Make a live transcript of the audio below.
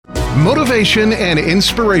Motivation and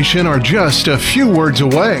inspiration are just a few words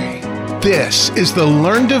away. This is the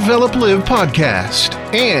Learn, Develop, Live podcast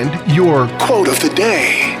and your quote of the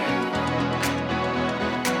day.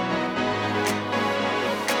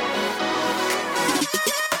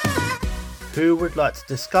 Who would like to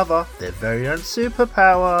discover their very own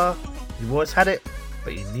superpower? You've always had it,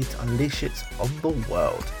 but you need to unleash it on the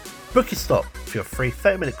world. Book your slot for your free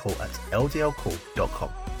 30-minute call at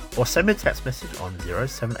ldlcall.com or send me a text message on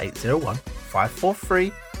 07801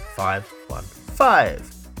 543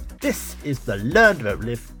 515. This is the Learn, Develop,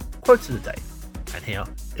 Live quote of the day. And here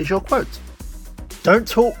is your quote. Don't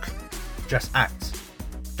talk, just act.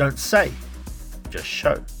 Don't say, just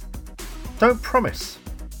show. Don't promise,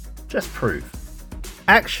 just prove.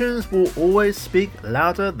 Actions will always speak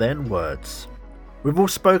louder than words. We've all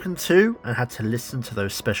spoken to and had to listen to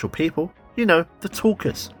those special people. You know, the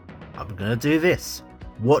talkers. I'm going to do this.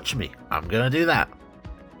 Watch me. I'm going to do that.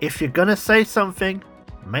 If you're going to say something,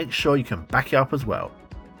 make sure you can back it up as well.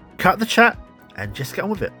 Cut the chat and just get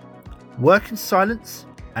on with it. Work in silence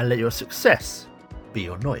and let your success be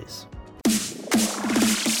your noise.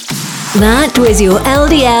 That was your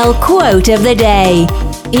LDL quote of the day.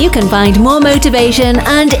 You can find more motivation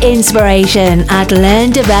and inspiration at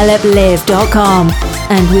learndeveloplive.com,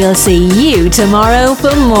 and we'll see you tomorrow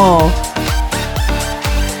for more.